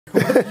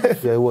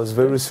I was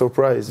very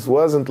surprised. It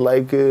wasn't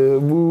like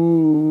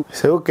boo. I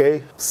said,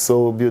 okay,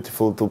 so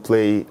beautiful to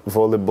play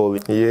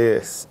volleyball.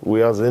 Yes,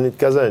 we are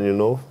Zenit-Kazan, you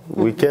know.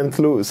 We can't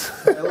lose.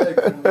 I like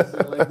this.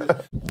 I like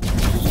this.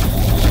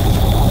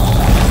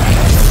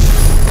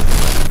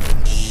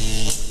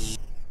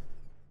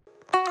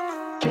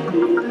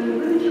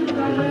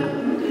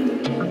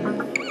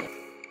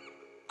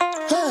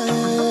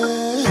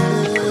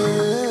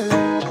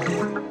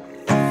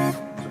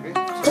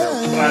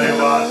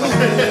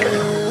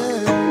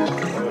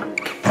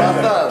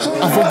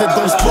 Avant d'être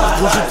dans le sport,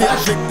 gros j'étais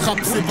avec trap,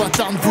 ces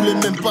bâtards ne voulaient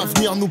même pas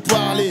venir nous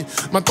parler.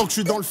 Maintenant que je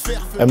suis dans le fer.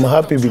 I'm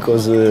happy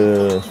because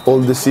all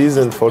the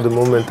season, for the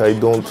moment, I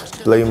don't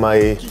play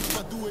my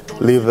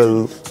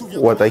level,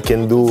 what I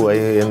can do,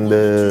 and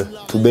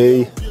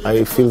today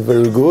I feel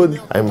very good.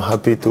 I'm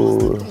happy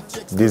to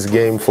this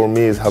game for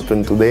me has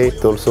happened today.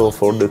 Also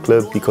for the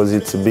club because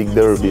it's a big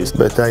derby.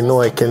 But I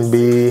know I can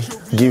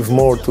give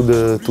more to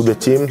the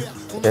team,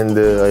 and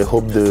I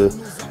hope the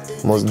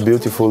most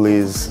beautiful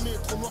is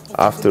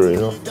after, you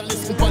know.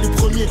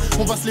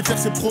 On va se les faire,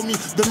 c'est promis.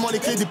 Donne-moi les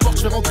clés des portes,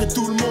 je vais rentrer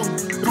tout le monde.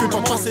 Je vais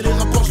pas passer les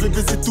rapports, je vais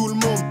baiser tout le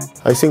monde.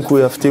 I think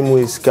we have team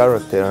with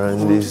character,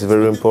 and this is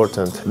very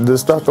important. The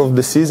start of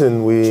the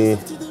season, we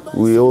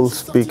all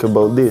speak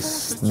about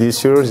this.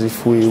 This year,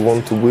 if we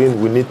want to win,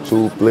 we need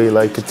to play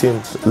like a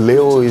team.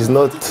 Leo is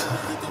not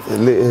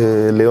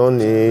Leon.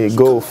 He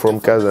go from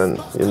Kazan,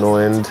 you know,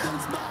 and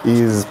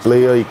his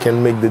player, he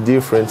can make the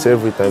difference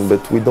every time.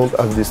 But we don't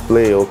have this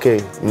player.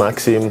 Okay,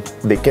 Maxim,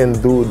 they can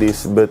do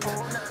this, but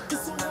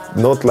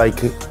not like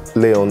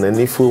Leon. And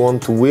if we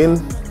want to win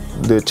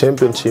the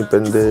championship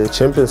and the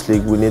Champions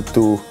League, we need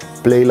to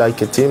play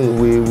like a team.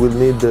 We will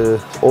need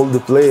all the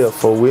players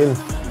for win.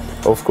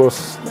 Of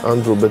course,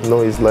 Andrew, but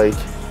no, he's like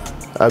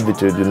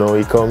habitude, you know.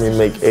 He come and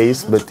make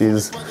ace, but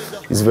he's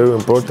very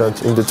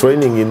important. In the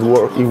training, he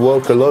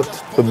work a lot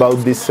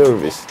about this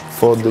service.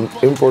 For the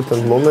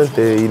important moment,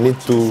 he need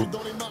to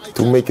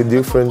make a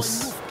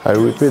difference. I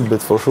repeat,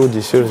 but for sure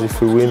this year, if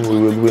we win, we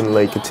will win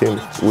like a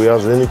team. We are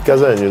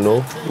Zenit-Kazan, you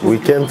know. We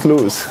can't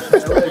lose.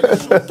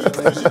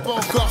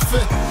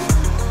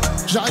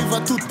 J'arrive à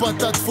toute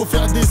patate, faut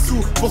faire des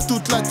sous pour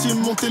toute la team,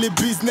 monter les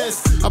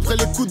business. Après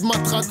les coups de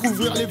matraque,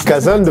 ouvrir les...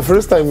 Kazan, the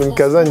first time in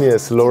Kazan,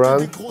 yes,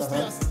 Laurent,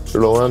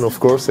 of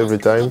course, every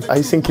time.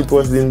 I think it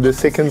was in the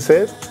second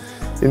set.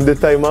 In the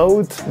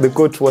timeout, the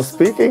coach was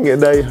speaking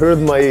and I heard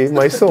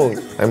my song.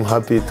 I'm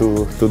happy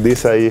to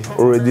this. I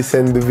already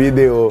sent the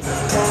video.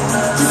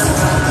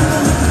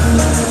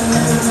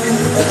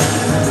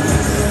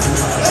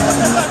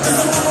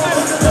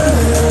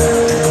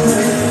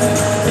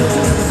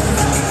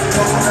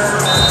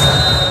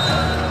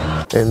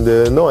 And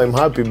no, I'm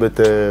happy, but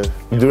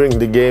during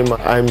the game,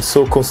 I'm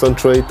so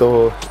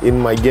concentrated in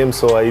my game,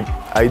 so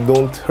I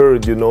don't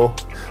hurt, you know.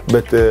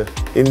 But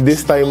in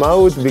this time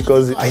out,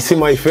 because I see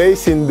my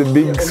face in the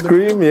big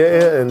screen,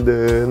 yeah, and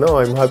no,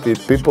 I'm happy.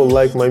 People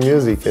like my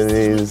music, and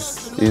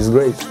it's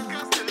great.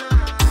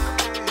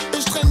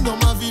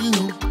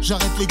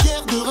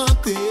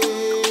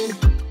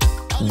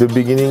 The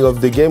beginning of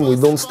the game, we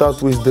don't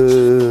start with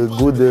the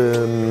good.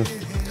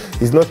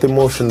 It's not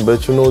emotion,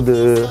 but you know,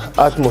 the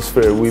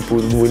atmosphere. We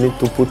need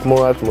to put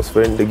more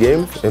atmosphere in the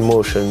game.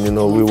 Emotion, you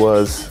know, we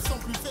was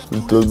a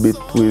little bit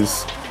with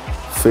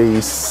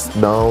face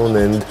down,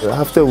 and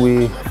after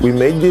we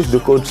make this, the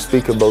coach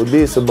speak about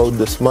this, about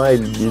the smile.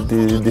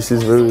 This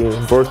is very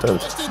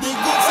important.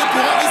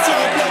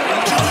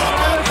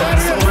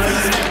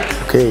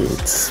 Okay,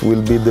 it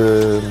will be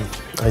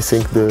I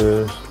think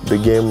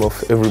the game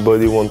of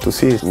everybody want to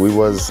see. We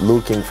was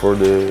looking for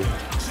the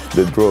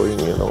drawing,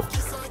 you know.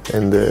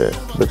 And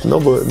but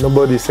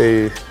nobody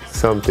say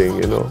something,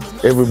 you know.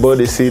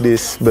 Everybody see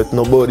this, but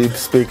nobody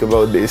speak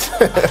about this.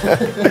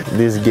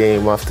 This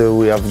game, after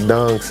we have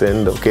dunks,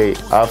 and okay,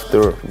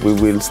 after we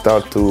will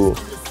start to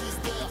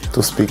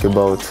speak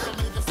about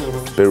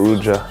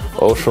Perugia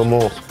or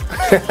Chomo.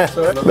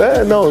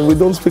 No, we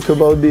don't speak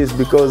about this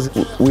because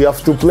we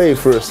have to play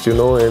first, you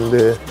know.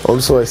 And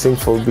also I think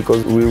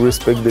because we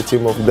respect the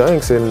team of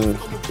dunks, and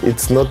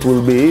it's not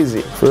will be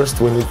easy. First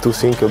we need to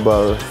think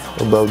about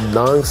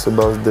dunks,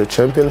 about the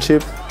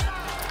championship,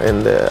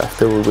 and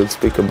after we will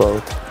speak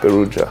about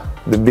Perugia,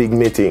 the big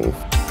meeting.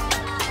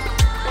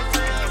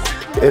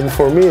 And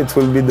for me it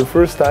will be the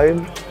first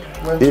time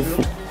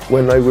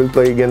when I will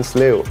play against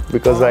Leo,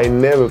 because I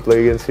never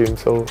play against him,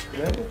 so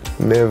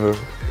never.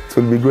 It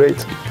will be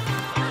great.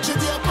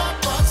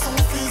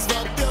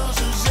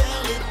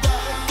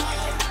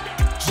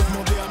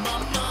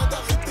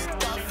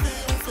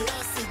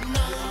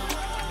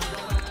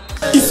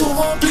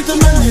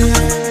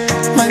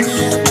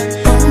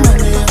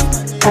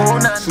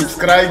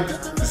 Subscribe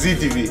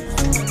ZTV.